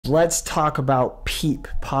Let's talk about PEEP,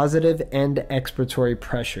 positive end expiratory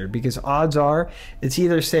pressure, because odds are it's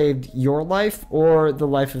either saved your life or the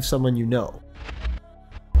life of someone you know.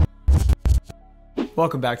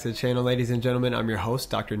 Welcome back to the channel, ladies and gentlemen. I'm your host,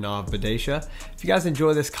 Dr. Nav Badesha. If you guys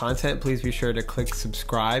enjoy this content, please be sure to click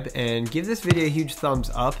subscribe and give this video a huge thumbs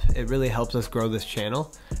up. It really helps us grow this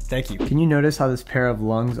channel. Thank you. Can you notice how this pair of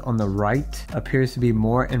lungs on the right appears to be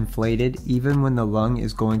more inflated even when the lung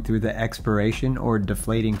is going through the expiration or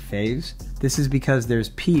deflating phase? This is because there's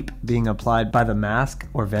PEEP being applied by the mask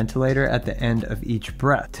or ventilator at the end of each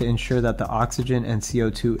breath to ensure that the oxygen and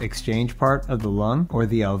CO2 exchange part of the lung, or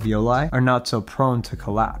the alveoli, are not so prone to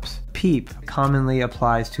collapse. PEEP commonly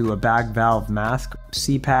applies to a bag valve mask,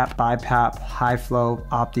 CPAP, BiPAP, high flow,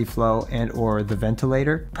 OptiFlow, and or the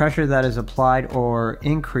ventilator. Pressure that is applied or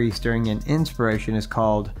increased during an inspiration is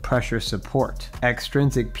called pressure support.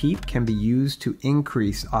 Extrinsic PEEP can be used to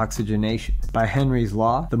increase oxygenation. By Henry's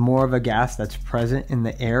law, the more of a gas that's present in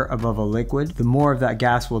the air above a liquid, the more of that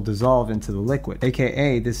gas will dissolve into the liquid.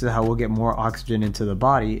 AKA, this is how we'll get more oxygen into the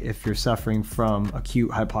body if you're suffering from acute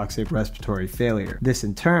hypoxic respiratory failure. This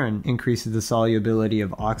in turn increases the solubility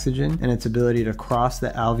of oxygen and its ability to cross the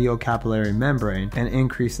alveocapillary membrane and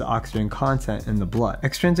increase the oxygen content in the blood.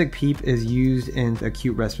 Extrinsic PEEP is used in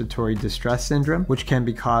acute respiratory distress syndrome, which can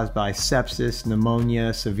be caused by sepsis,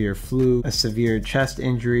 pneumonia, severe flu, a severe chest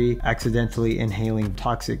injury, accidentally inhaling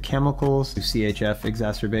toxic chemicals, CHF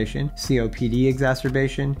exacerbation, COPD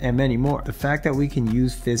exacerbation, and many more. The fact that we can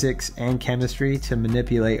use physics and chemistry to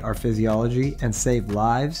manipulate our physiology and save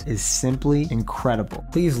lives is simply incredible.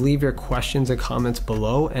 Please leave your questions and comments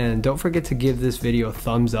below, and don't forget to give this video a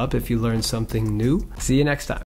thumbs up if you learned something new. See you next time.